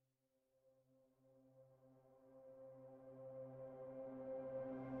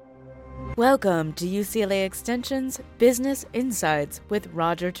Welcome to UCLA Extension's Business Insights with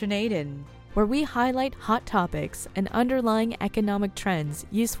Roger Tornadin, where we highlight hot topics and underlying economic trends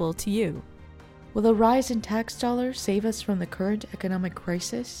useful to you. Will a rise in tax dollars save us from the current economic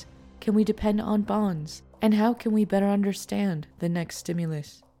crisis? Can we depend on bonds? And how can we better understand the next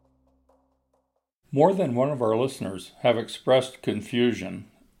stimulus? More than one of our listeners have expressed confusion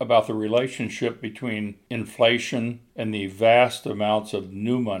about the relationship between inflation and the vast amounts of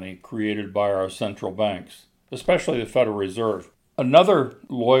new money created by our central banks, especially the Federal Reserve. Another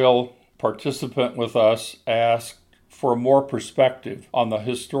loyal participant with us asked for more perspective on the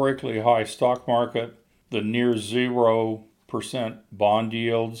historically high stock market, the near 0% bond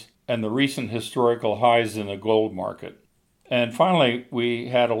yields, and the recent historical highs in the gold market. And finally, we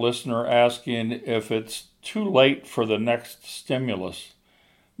had a listener asking if it's too late for the next stimulus,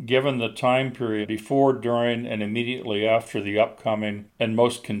 given the time period before, during, and immediately after the upcoming and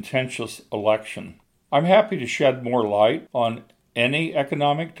most contentious election. I'm happy to shed more light on any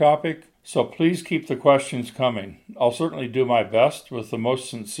economic topic, so please keep the questions coming. I'll certainly do my best with the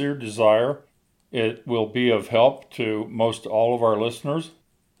most sincere desire. It will be of help to most all of our listeners.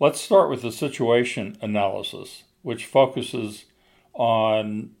 Let's start with the situation analysis, which focuses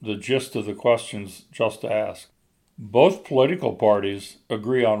on the gist of the questions just asked. Both political parties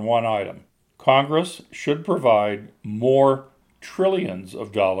agree on one item. Congress should provide more trillions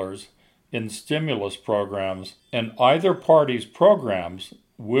of dollars in stimulus programs, and either party's programs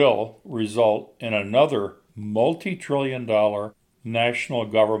will result in another multi-trillion-dollar national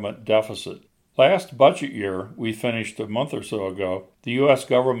government deficit. Last budget year, we finished a month or so ago, the U.S.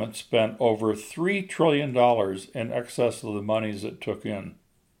 government spent over $3 trillion in excess of the monies it took in.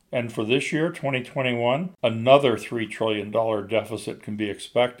 And for this year, 2021, another $3 trillion deficit can be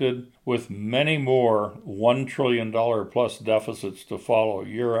expected, with many more $1 trillion plus deficits to follow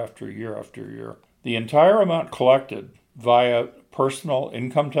year after year after year. The entire amount collected via personal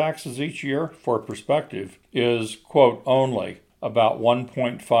income taxes each year, for perspective, is, quote, only about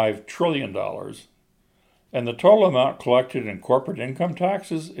 $1.5 trillion. And the total amount collected in corporate income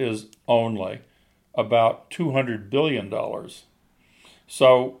taxes is only about $200 billion.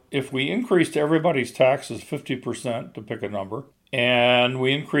 So if we increased everybody's taxes 50%, to pick a number, and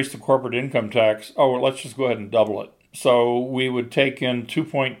we increased the corporate income tax, let's just go ahead and double it. So we would take in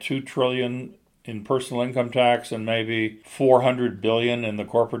 $2.2 trillion in personal income tax and maybe $400 billion in the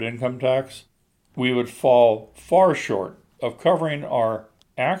corporate income tax. We would fall far short of covering our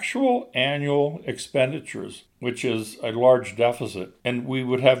actual annual expenditures, which is a large deficit, and we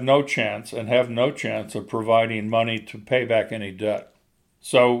would have no chance of providing money to pay back any debt.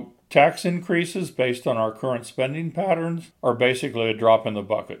 So tax increases based on our current spending patterns are basically a drop in the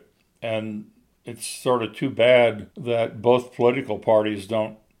bucket. And it's sort of too bad that both political parties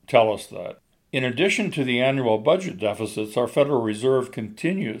don't tell us that. In addition to the annual budget deficits, our Federal Reserve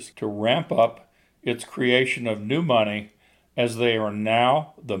continues to ramp up its creation of new money, as they are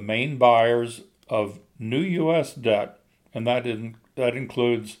now the main buyers of new U.S. debt, and that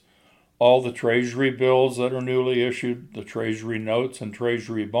includes all the Treasury bills that are newly issued, the Treasury notes and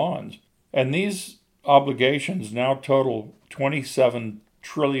Treasury bonds. And these obligations now total $27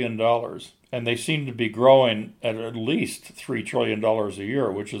 trillion, and they seem to be growing at least $3 trillion a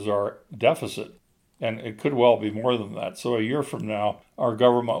year, which is our deficit. And it could well be more than that. So a year from now, our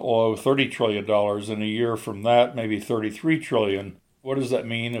government will owe $30 trillion, and a year from that, maybe $33 trillion. What does that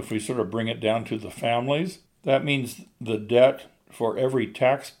mean if we sort of bring it down to the families? That means the debt for every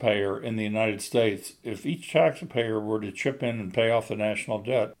taxpayer in the United States, if each taxpayer were to chip in and pay off the national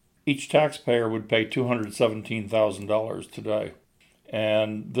debt, each taxpayer would pay $217,000 today.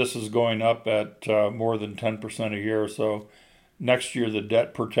 And this is going up at more than 10% a year. So next year, the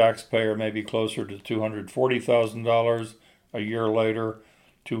debt per taxpayer may be closer to $240,000. A year later,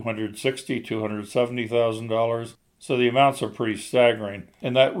 $260,000, $270,000. So the amounts are pretty staggering.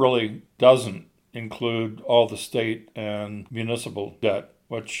 And that really doesn't include all the state and municipal debt,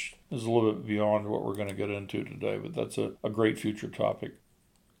 which is a little bit beyond what we're going to get into today, but that's a great future topic.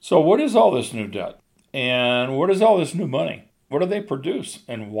 So what is all this new debt? And what is all this new money? What do they produce?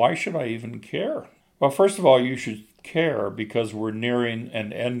 And why should I even care? Well, first of all, you should care because we're nearing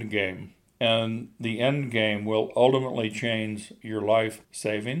an end game. And the end game will ultimately change your life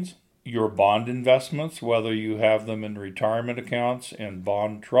savings, your bond investments, whether you have them in retirement accounts, in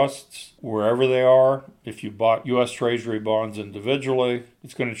bond trusts, wherever they are. If you bought U.S. Treasury bonds individually,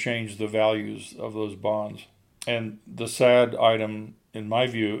 it's going to change the values of those bonds. And the sad item, in my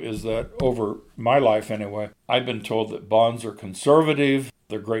view, is that over my life anyway, I've been told that bonds are conservative,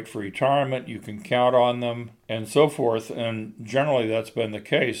 they're great for retirement, you can count on them, and so forth. And generally that's been the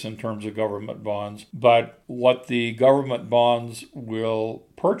case in terms of government bonds. But what the government bonds will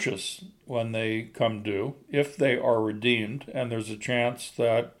purchase when they come due, if they are redeemed, and there's a chance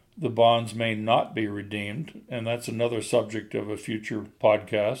that the bonds may not be redeemed, and that's another subject of a future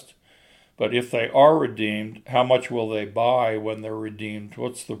podcast. But if they are redeemed, how much will they buy when they're redeemed?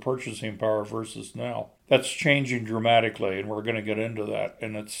 What's the purchasing power versus now? That's changing dramatically, and we're going to get into that,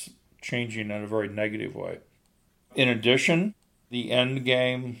 and it's changing in a very negative way. In addition, the end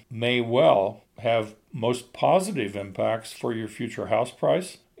game may well have most positive impacts for your future house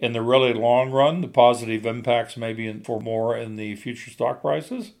price. In the really long run, the positive impacts may be for more in the future stock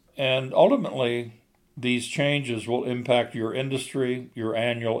prices. And ultimately, these changes will impact your industry, your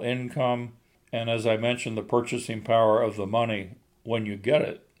annual income, and as I mentioned, the purchasing power of the money when you get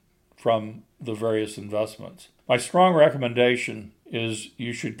it from the various investments. My strong recommendation is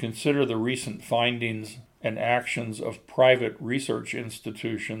you should consider the recent findings and actions of private research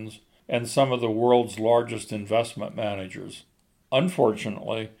institutions and some of the world's largest investment managers.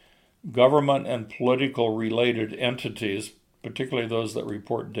 Unfortunately, government and political related entities, particularly those that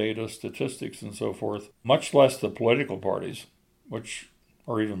report data, statistics, and so forth, much less the political parties, which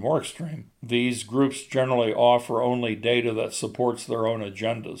are even more extreme. These groups generally offer only data that supports their own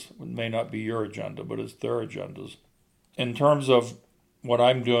agendas. It may not be your agenda, but it's their agendas. In terms of what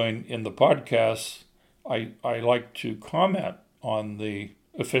I'm doing in the podcasts, I like to comment on the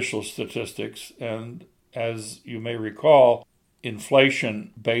official statistics, and as you may recall,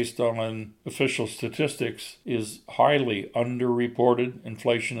 inflation based on official statistics is highly underreported.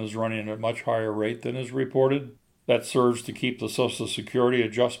 Inflation is running at a much higher rate than is reported. That serves to keep the Social Security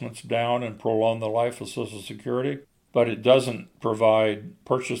adjustments down and prolong the life of Social Security, but it doesn't provide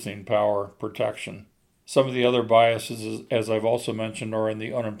purchasing power protection. Some of the other biases, as I've also mentioned, are in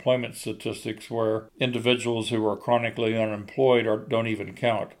the unemployment statistics, where individuals who are chronically unemployed don't even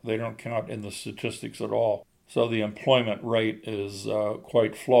count. They don't count in the statistics at all. So the employment rate is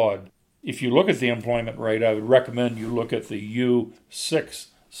quite flawed. If you look at the employment rate, I would recommend you look at the U6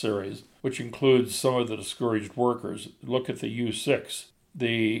 series, which includes some of the discouraged workers. Look at the U6.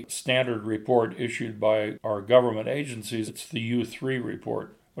 The standard report issued by our government agencies, it's the U3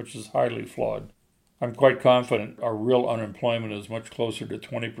 report, which is highly flawed. I'm quite confident our real unemployment is much closer to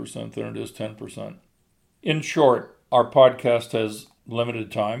 20% than it is 10%. In short, our podcast has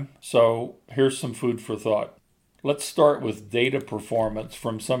limited time, so here's some food for thought. Let's start with data performance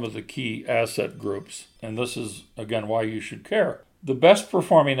from some of the key asset groups, and this is, again, why you should care. The best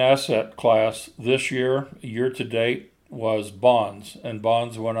performing asset class this year to date, was bonds, and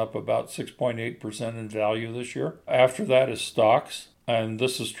bonds went up about 6.8% in value this year. After that is stocks, and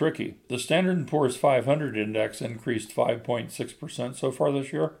this is tricky. The Standard & Poor's 500 index increased 5.6% so far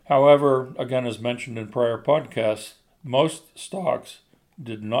this year. However, again, as mentioned in prior podcasts, most stocks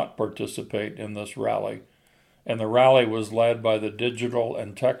did not participate in this rally. And the rally was led by the digital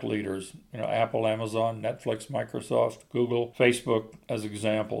and tech leaders, Apple, Amazon, Netflix, Microsoft, Google, Facebook as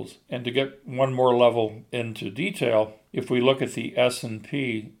examples. And to get one more level into detail, if we look at the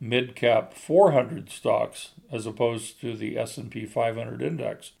S&P mid-cap 400 stocks as opposed to the S&P 500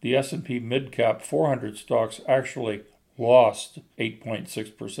 index, the S&P mid-cap 400 stocks actually lost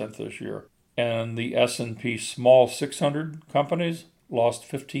 8.6% this year. And the S&P small 600 companies lost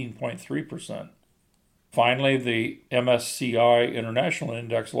 15.3%. Finally, the MSCI International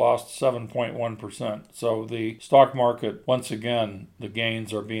Index lost 7.1%. So the stock market, once again, the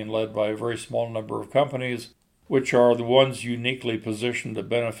gains are being led by a very small number of companies, which are the ones uniquely positioned to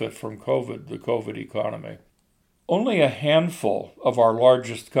benefit from COVID, the COVID economy. Only a handful of our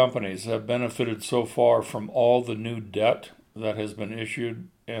largest companies have benefited so far from all the new debt that has been issued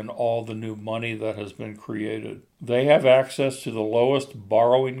and all the new money that has been created. They have access to the lowest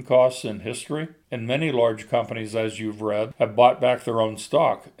borrowing costs in history, and many large companies, as you've read, have bought back their own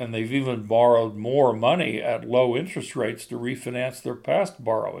stock, and they've even borrowed more money at low interest rates to refinance their past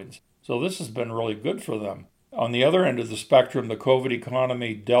borrowings. So this has been really good for them. On the other end of the spectrum, the COVID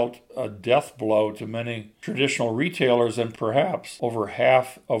economy dealt a death blow to many traditional retailers and perhaps over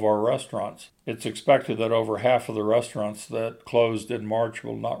half of our restaurants. It's expected that over half of the restaurants that closed in March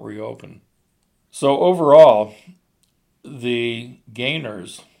will not reopen. So overall, the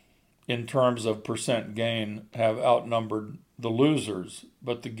gainers in terms of percent gain have outnumbered the losers,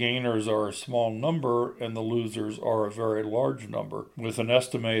 but the gainers are a small number and the losers are a very large number, with an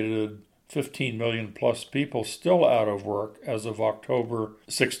estimated 15 million plus people still out of work as of October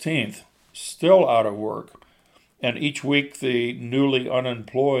 16th, still out of work. And each week the newly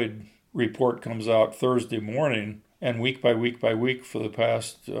unemployed report comes out Thursday morning, And week by week by week for the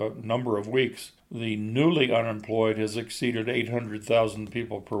past number of weeks, the newly unemployed has exceeded 800,000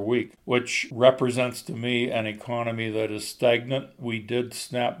 people per week, which represents to me an economy that is stagnant. We did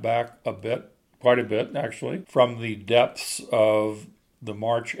snap back a bit, quite a bit actually, from the depths of the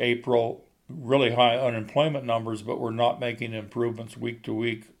March, April, really high unemployment numbers, but we're not making improvements week to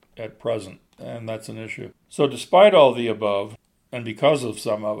week at present, and that's an issue. So despite all the above, and because of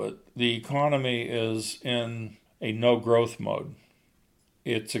some of it, the economy is in a no-growth mode.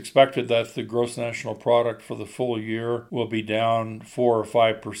 It's expected that the gross national product for the full year will be down 4 or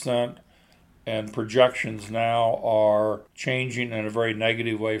 5%, and projections now are changing in a very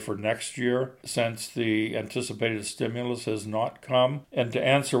negative way for next year since the anticipated stimulus has not come. And to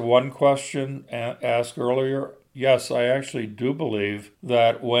answer one question asked earlier, yes, I actually do believe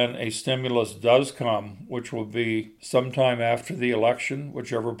that when a stimulus does come, which will be sometime after the election,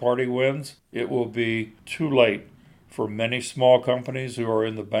 whichever party wins, it will be too late for many small companies who are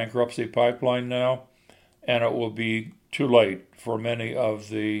in the bankruptcy pipeline now, and it will be too late for many of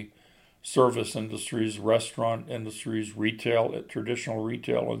the service industries, restaurant industries, retail, traditional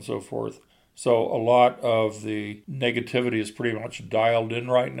retail, and so forth. So a lot of the negativity is pretty much dialed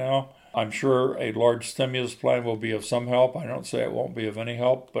in right now. I'm sure a large stimulus plan will be of some help. I don't say it won't be of any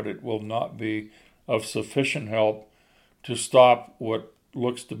help, but it will not be of sufficient help to stop what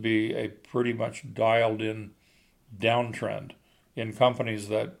looks to be a pretty much dialed in downtrend in companies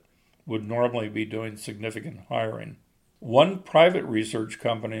that would normally be doing significant hiring. One private research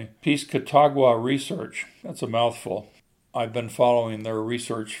company, Piscataqua Research, that's a mouthful. I've been following their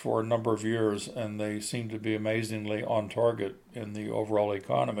research for a number of years, and they seem to be amazingly on target in the overall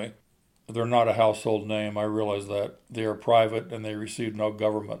economy. They're not a household name, I realize that. They are private, and they receive no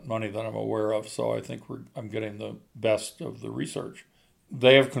government money that I'm aware of, so I think I'm getting the best of the research.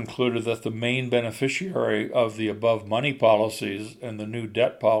 They have concluded that the main beneficiary of the above money policies and the new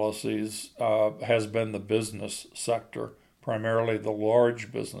debt policies has been the business sector, primarily the large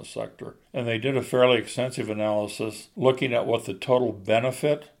business sector. And they did a fairly extensive analysis looking at what the total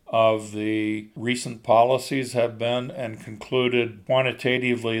benefit of the recent policies have been and concluded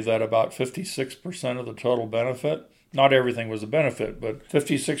quantitatively that about 56% of the total benefit, not everything was a benefit, but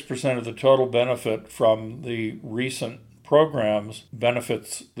 56% of the total benefit from the recent programs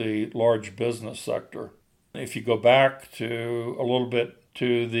benefits the large business sector. If you go back to a little bit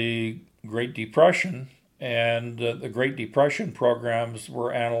to the Great Depression, and the Great Depression programs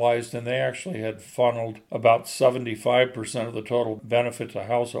were analyzed, and they actually had funneled about 75% of the total benefit to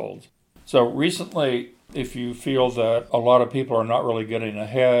households. So recently, if you feel that a lot of people are not really getting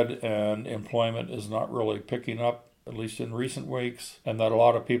ahead and employment is not really picking up, at least in recent weeks, and that a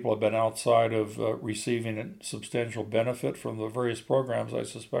lot of people have been outside of receiving a substantial benefit from the various programs, I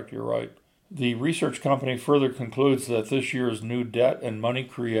suspect you're right. The research company further concludes that this year's new debt and money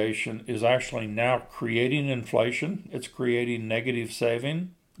creation is actually now creating inflation. It's creating negative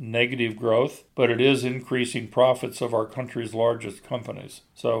saving, negative growth, but it is increasing profits of our country's largest companies.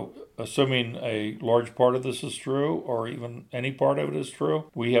 So assuming a large part of this is true, or even any part of it is true,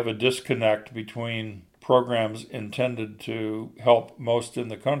 we have a disconnect between programs intended to help most in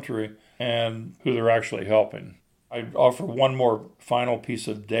the country and who they're actually helping. I'd offer one more final piece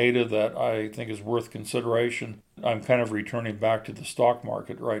of data that I think is worth consideration. I'm kind of returning back to the stock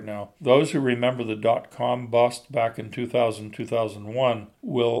market right now. Those who remember the dot-com bust back in 2000, 2001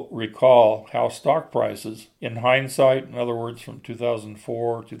 will recall how stock prices, in hindsight, in other words, from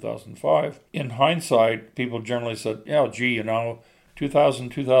 2004, 2005, in hindsight, people generally said, 2000,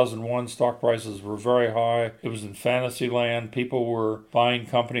 2001 stock prices were very high. It was in fantasy land. People were buying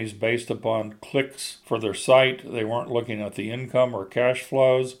companies based upon clicks for their site. They weren't looking at the income or cash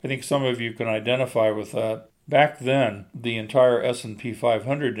flows. I think some of you can identify with that. Back then, the entire S&P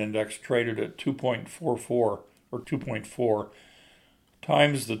 500 index traded at 2.44 or 2.4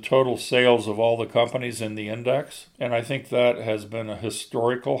 times the total sales of all the companies in the index. And I think that has been a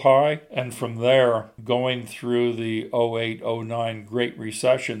historical high. And from there, going through the 08-09 Great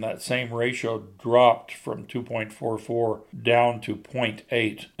Recession, that same ratio dropped from 2.44 down to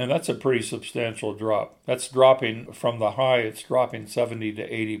 0.8. And that's a pretty substantial drop. That's dropping from the high, it's dropping 70 to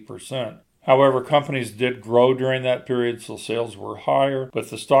 80%. However, companies did grow during that period, so sales were higher, but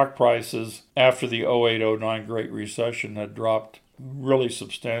the stock prices after the 08-09 Great Recession had dropped really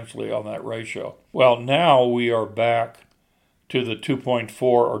substantially on that ratio. Well, now we are back to the 2.4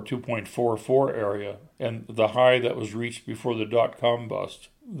 or 2.44 area and the high that was reached before the dot-com bust.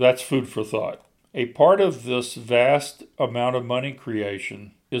 That's food for thought. A part of this vast amount of money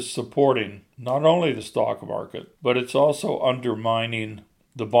creation is supporting not only the stock market, but it's also undermining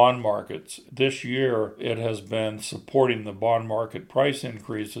the bond markets. This year, it has been supporting the bond market price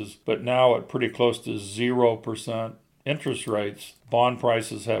increases, but now at pretty close to 0% interest rates, bond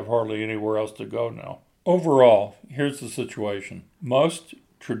prices have hardly anywhere else to go now. Overall, here's the situation. Most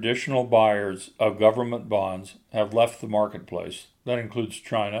traditional buyers of government bonds have left the marketplace. That includes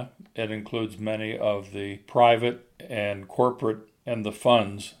China. It includes many of the private and corporate and the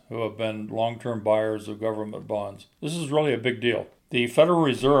funds who have been long-term buyers of government bonds. This is really a big deal. The Federal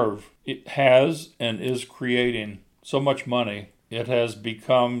Reserve, it has and is creating so much money, it has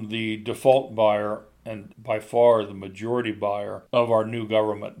become the default buyer and by far the majority buyer of our new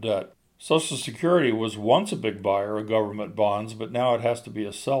government debt. Social Security was once a big buyer of government bonds, but now it has to be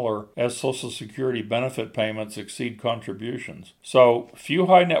a seller as Social Security benefit payments exceed contributions. So few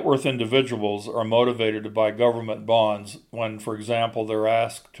high net worth individuals are motivated to buy government bonds when, for example, they're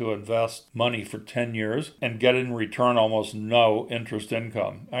asked to invest money for 10 years and get in return almost no interest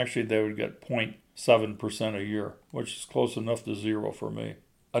income. Actually, they would get 0.7% a year, which is close enough to zero for me.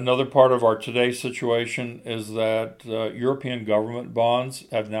 Another part of our today's situation is that European government bonds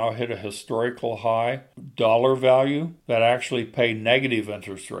have now hit a historical high dollar value that actually pay negative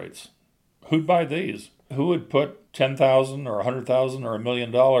interest rates. Who'd buy these? Who would put $10,000 or $100,000 or $1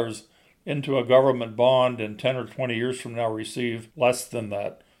 million into a government bond and 10 or 20 years from now receive less than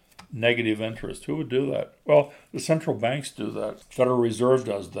that negative interest? Who would do that? Well, the central banks do that. Federal Reserve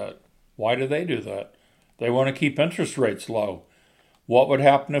does that. Why do they do that? They want to keep interest rates low. What would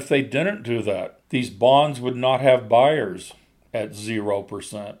happen if they didn't do that? These bonds would not have buyers at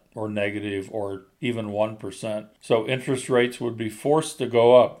 0% or negative or even 1%. So interest rates would be forced to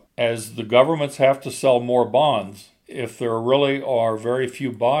go up. As the governments have to sell more bonds, if there really are very few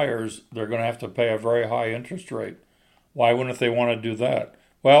buyers, they're going to have to pay a very high interest rate. Why wouldn't they want to do that?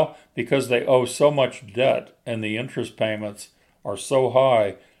 Well, because they owe so much debt and the interest payments are so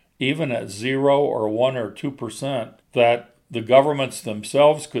high, even at 0 or 1 or 2%, that the governments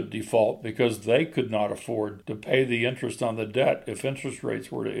themselves could default because they could not afford to pay the interest on the debt if interest rates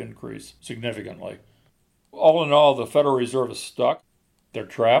were to increase significantly. All in all, the Federal Reserve is stuck. They're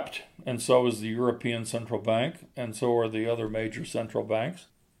trapped, and so is the European Central Bank, and so are the other major central banks.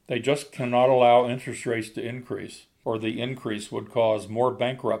 They just cannot allow interest rates to increase, or the increase would cause more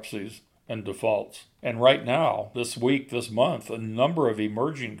bankruptcies and defaults. And right now, this week, this month, a number of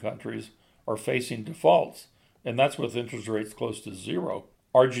emerging countries are facing defaults. And that's with interest rates close to zero.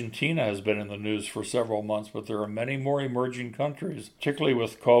 Argentina has been in the news for several months, but there are many more emerging countries, particularly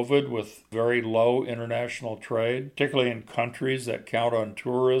with COVID, with very low international trade, particularly in countries that count on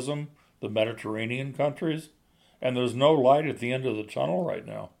tourism, the Mediterranean countries. And there's no light at the end of the tunnel right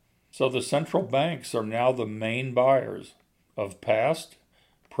now. So the central banks are now the main buyers of past,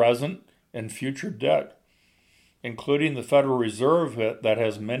 present, and future debt, including the Federal Reserve that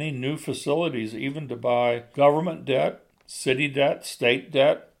has many new facilities even to buy government debt, city debt, state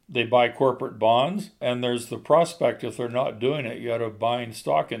debt. They buy corporate bonds, and there's the prospect, if they're not doing it yet, of buying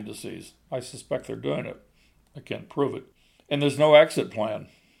stock indices. I suspect they're doing it. I can't prove it. And there's no exit plan.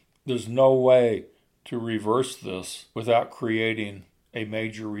 There's no way to reverse this without creating a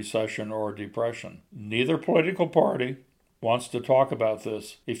major recession or depression. Neither political party wants to talk about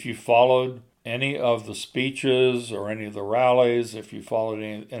this. If you followed any of the speeches or any of the rallies, if you followed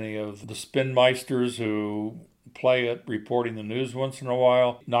any of the spinmeisters who play it reporting the news once in a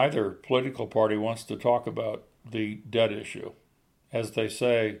while, neither political party wants to talk about the debt issue. As they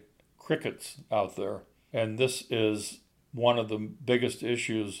say, crickets out there. And this is one of the biggest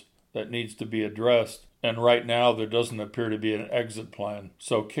issues that needs to be addressed. And right now, there doesn't appear to be an exit plan.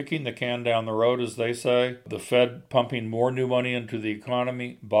 So kicking the can down the road, as they say, the Fed pumping more new money into the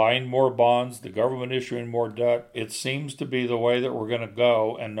economy, buying more bonds, the government issuing more debt, it seems to be the way that we're going to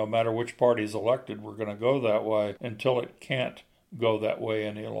go. And no matter which party is elected, we're going to go that way until it can't go that way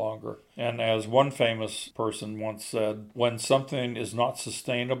any longer. And as one famous person once said, when something is not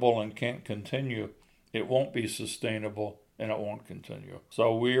sustainable and can't continue, it won't be sustainable and it won't continue.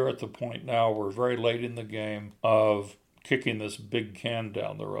 So we are at the point now, we're very late in the game of kicking this big can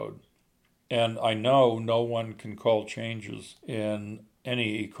down the road. And I know no one can call changes in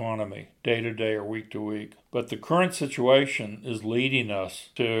any economy, day to day or week to week. But the current situation is leading us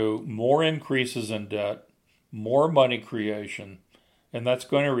to more increases in debt, more money creation, and that's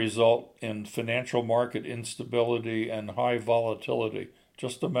going to result in financial market instability and high volatility.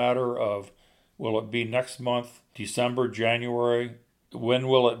 Just a matter of, will it be next month, December, January? When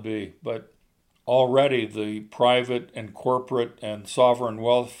will it be? But already the private and corporate and sovereign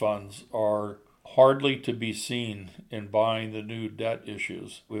wealth funds are hardly to be seen in buying the new debt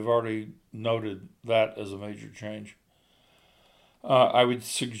issues. We've already noted that as a major change. I would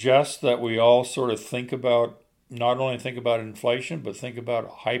suggest that we all sort of not only think about inflation, but think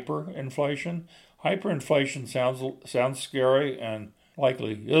about hyperinflation. Hyperinflation sounds scary and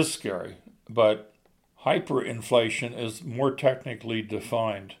likely is scary, but hyperinflation is more technically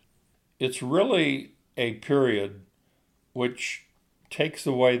defined. It's really a period which takes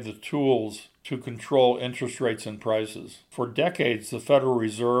away the tools to control interest rates and prices. For decades, the Federal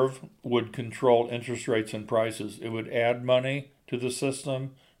Reserve would control interest rates and prices. It would add money to the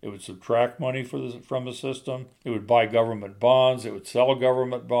system. It would subtract money from the system. It would buy government bonds. It would sell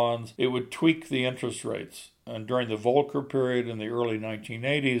government bonds. It would tweak the interest rates. And during the Volcker period in the early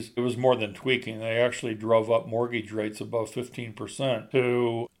 1980s, it was more than tweaking. They actually drove up mortgage rates above 15%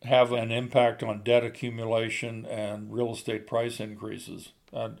 to have an impact on debt accumulation and real estate price increases.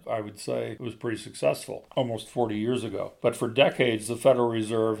 I would say it was pretty successful almost 40 years ago. But for decades, the Federal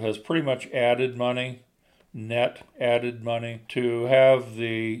Reserve has pretty much net added money to have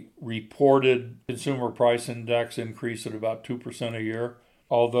the reported consumer price index increase at about 2% a year.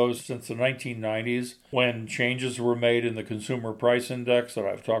 Although since the 1990s, when changes were made in the consumer price index that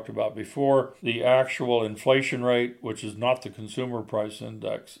I've talked about before, the actual inflation rate, which is not the consumer price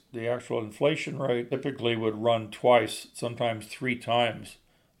index, the actual inflation rate typically would run twice, sometimes 3 times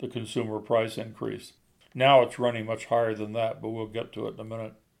the consumer price increase. Now it's running much higher than that, but we'll get to it in a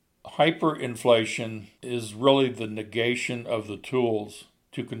minute. Hyperinflation is really the negation of the tools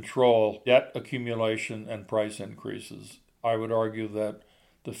to control debt accumulation and price increases. I would argue that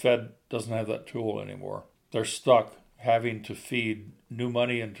the Fed doesn't have that tool anymore. They're stuck having to feed new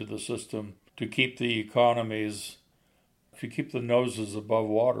money into the system to keep the noses above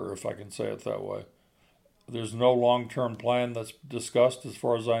water, if I can say it that way. There's no long-term plan that's discussed as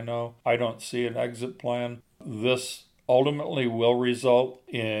far as I know. I don't see an exit plan. This ultimately will result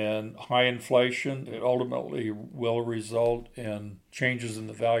in high inflation. It ultimately will result in changes in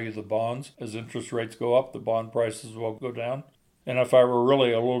the value of the bonds. As interest rates go up, the bond prices will go down. And if I were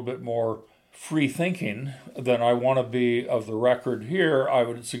really a little bit more free thinking than I want to be of the record here, I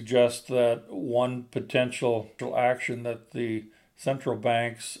would suggest that one potential action that the central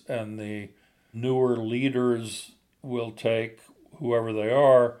banks and the newer leaders will take, whoever they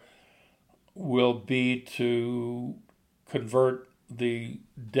are, will be to convert the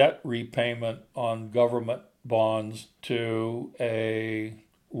debt repayment on government bonds to a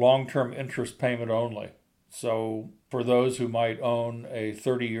long-term interest payment only. So for those who might own a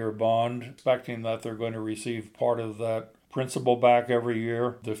 30-year bond, expecting that they're going to receive part of that principal back every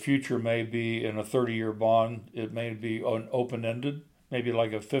year, the future may be in a 30-year bond. It may be an open-ended, maybe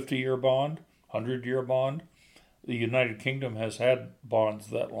like a 50-year bond, 100-year bond. The United Kingdom has had bonds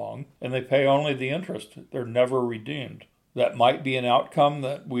that long, and they pay only the interest. They're never redeemed. That might be an outcome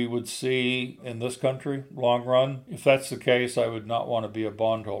that we would see in this country, long run. If that's the case, I would not want to be a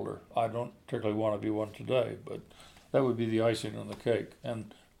bondholder. I don't particularly want to be one today, but that would be the icing on the cake.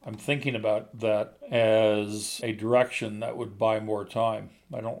 And I'm thinking about that as a direction that would buy more time.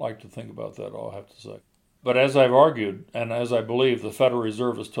 I don't like to think about that, I'll have to say. But as I've argued, and as I believe, the Federal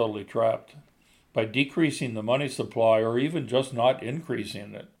Reserve is totally trapped. By decreasing the money supply, or even just not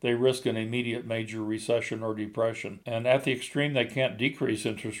increasing it, they risk an immediate major recession or depression. And at the extreme, they can't decrease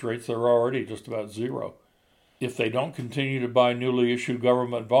interest rates. They're already just about zero. If they don't continue to buy newly issued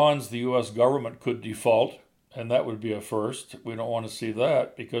government bonds, the U.S. government could default, and that would be a first. We don't want to see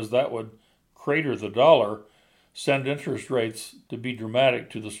that because that would crater the dollar, send interest rates to be dramatic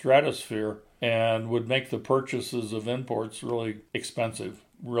to the stratosphere, and would make the purchases of imports really expensive.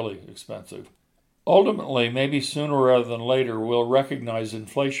 Ultimately, maybe sooner rather than later, we'll recognize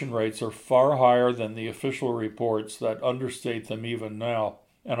inflation rates are far higher than the official reports that understate them even now.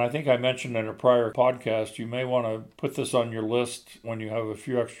 And I think I mentioned in a prior podcast, you may want to put this on your list when you have a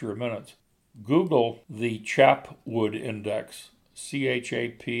few extra minutes. Google the Chapwood Index,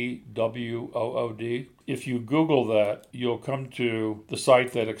 CHAPWOOD. If you Google that, you'll come to the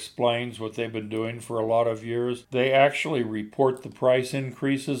site that explains what they've been doing for a lot of years. They actually report the price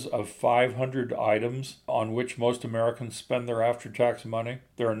increases of 500 items on which most Americans spend their after-tax money.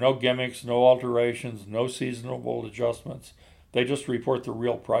 There are no gimmicks, no alterations, no seasonal adjustments. They just report the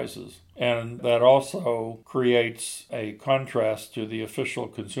real prices. And that also creates a contrast to the official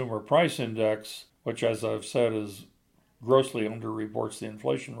consumer price index, which, as I've said, is grossly underreports the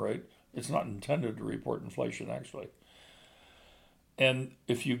inflation rate. It's not intended to report inflation, actually. And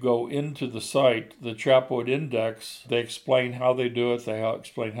if you go into the site, the Chapwood Index, they explain how they do it, they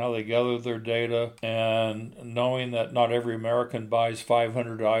explain how they gather their data, and knowing that not every American buys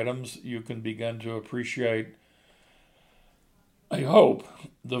 500 items, you can begin to appreciate I hope,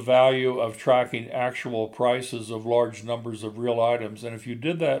 the value of tracking actual prices of large numbers of real items. And if you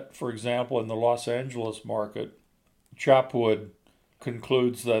did that, for example, in the Los Angeles market, Chapwood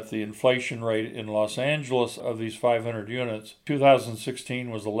concludes that the inflation rate in Los Angeles of these 500 units, 2016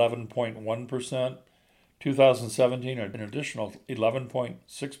 was 11.1%, 2017 an additional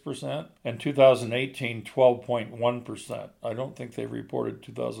 11.6%, and 2018 12.1%. I don't think they've reported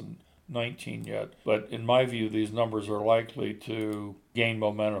 2019 yet, but in my view, these numbers are likely to gain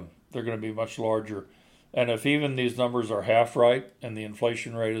momentum. They're going to be much larger. And if even these numbers are half right and the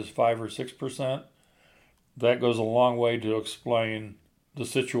inflation rate is 5 or 6%, that goes a long way to explain the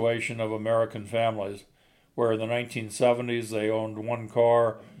situation of American families, where in the 1970s they owned one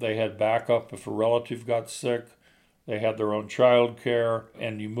car, they had backup if a relative got sick, they had their own child care,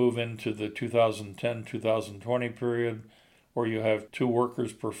 and you move into the 2010-2020 period where you have 2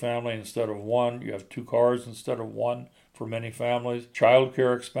 workers per family instead of 1, you have 2 cars instead of 1 for many families. Child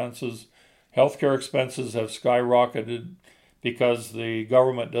care expenses, healthcare expenses have skyrocketed because the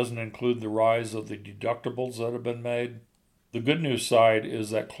government doesn't include the rise of the deductibles that have been made. The good news side is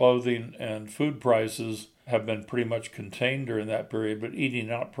that clothing and food prices have been pretty much contained during that period, but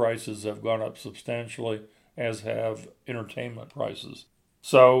eating out prices have gone up substantially, as have entertainment prices.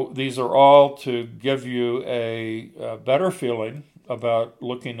 So these are all to give you a better feeling about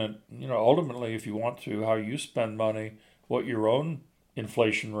looking at, ultimately, if you want to, how you spend money, what your own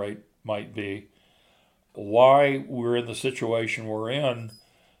inflation rate might be, why we're in the situation we're in,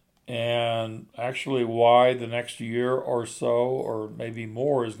 and actually why the next year or so, or maybe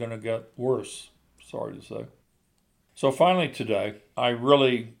more, is going to get worse, sorry to say. So finally today, I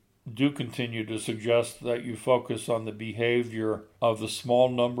really do continue to suggest that you focus on the behavior of the small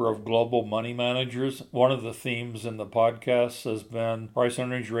number of global money managers. One of the themes in the podcast has been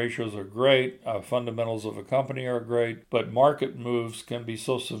price-earnings ratios are great, fundamentals of a company are great, but market moves can be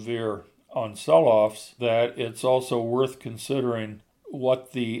so severe on sell-offs that it's also worth considering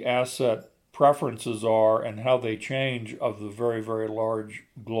what the asset preferences are and how they change of the very, very large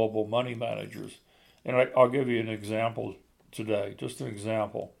global money managers. And I'll give you an example today, just an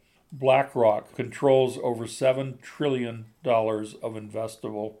example. BlackRock controls over $7 trillion of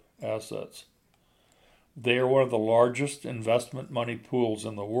investable assets. They are one of the largest investment money pools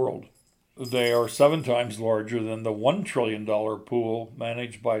in the world. They are 7 times larger than the $1 trillion pool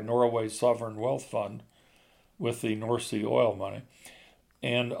managed by Norway's Sovereign Wealth Fund with the North Sea oil money,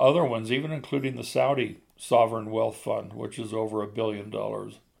 and other ones, even including the Saudi Sovereign Wealth Fund, which is over $1 billion.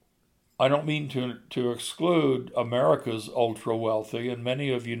 I don't mean to exclude America's ultra-wealthy, and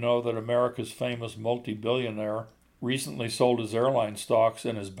many of you know that America's famous multi-billionaire recently sold his airline stocks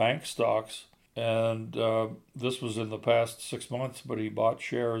and his bank stocks, and this was in the past 6 months, but he bought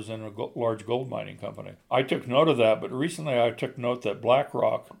shares in a large gold mining company. I took note of that, but recently I took note that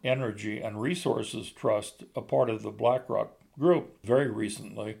BlackRock Energy and Resources Trust, a part of the BlackRock group, very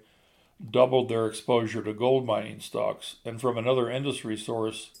recently doubled their exposure to gold mining stocks. And from another industry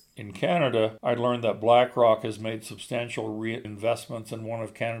source in Canada, I learned that BlackRock has made substantial reinvestments in one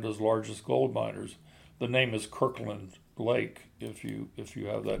of Canada's largest gold miners. The name is Kirkland Lake, if you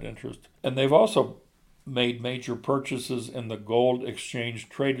have that interest. And they've also made major purchases in the gold exchange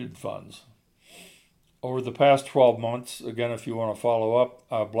traded funds. Over the past 12 months, again, if you want to follow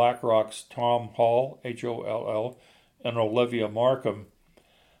up, BlackRock's Tom Hall, Holl, and Olivia Markham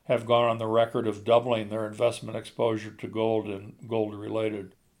have gone on the record of doubling their investment exposure to gold and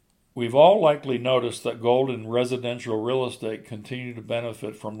gold-related. We've all likely noticed that gold and residential real estate continue to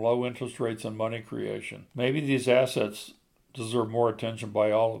benefit from low interest rates and money creation. Maybe these assets deserve more attention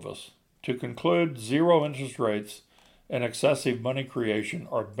by all of us. To conclude, zero interest rates and excessive money creation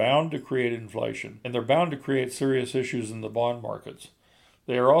are bound to create inflation, and they're bound to create serious issues in the bond markets.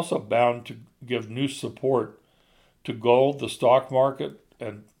 They are also bound to give new support to gold, the stock market,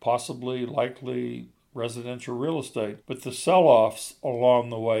 and possibly, likely, residential real estate. But the sell-offs along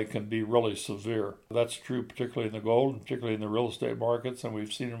the way can be really severe. That's true particularly in the gold, and particularly in the real estate markets, and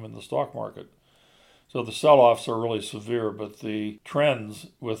we've seen them in the stock market. So the sell-offs are really severe, but the trends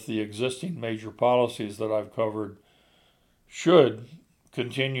with the existing major policies that I've covered should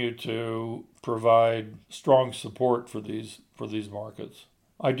continue to provide strong support for these markets.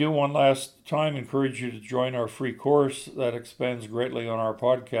 I do one last time encourage you to join our free course that expands greatly on our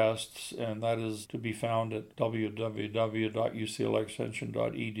podcasts, and that is to be found at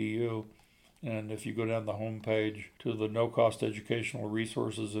www.uclextension.edu. And if you go down the home page to the no-cost educational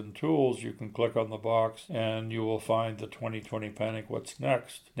resources and tools, you can click on the box and you will find the 2020 Panic What's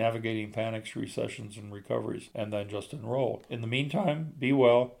Next, Navigating Panics, Recessions, and Recoveries, and then just enroll. In the meantime, be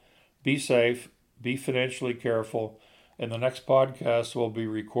well, be safe, be financially careful, And the next podcast will be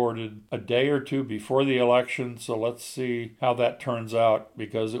recorded a day or two before the election, so let's see how that turns out,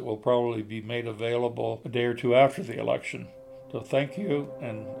 because it will probably be made available a day or two after the election. So thank you,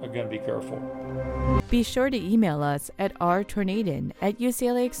 and again, be careful. Be sure to email us at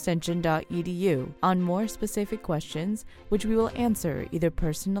rtornadin@uclaextension.edu on more specific questions, which we will answer either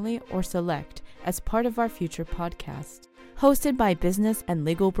personally or select as part of our future podcast. Hosted by Business and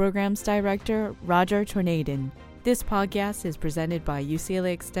Legal Programs Director Roger Tornadin, this podcast is presented by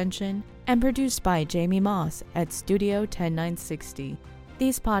UCLA Extension and produced by Jamie Moss at Studio 10960.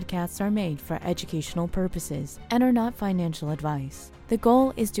 These podcasts are made for educational purposes and are not financial advice. The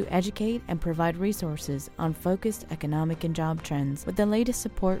goal is to educate and provide resources on focused economic and job trends with the latest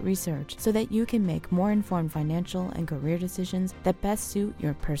support research so that you can make more informed financial and career decisions that best suit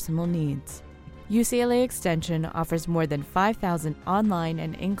your personal needs. UCLA Extension offers more than 5,000 online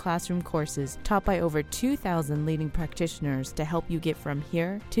and in-classroom courses taught by over 2,000 leading practitioners to help you get from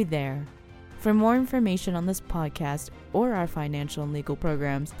here to there. For more information on this podcast or our financial and legal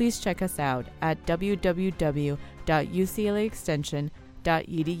programs, please check us out at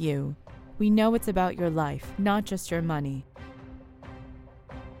www.uclaextension.edu. We know it's about your life, not just your money.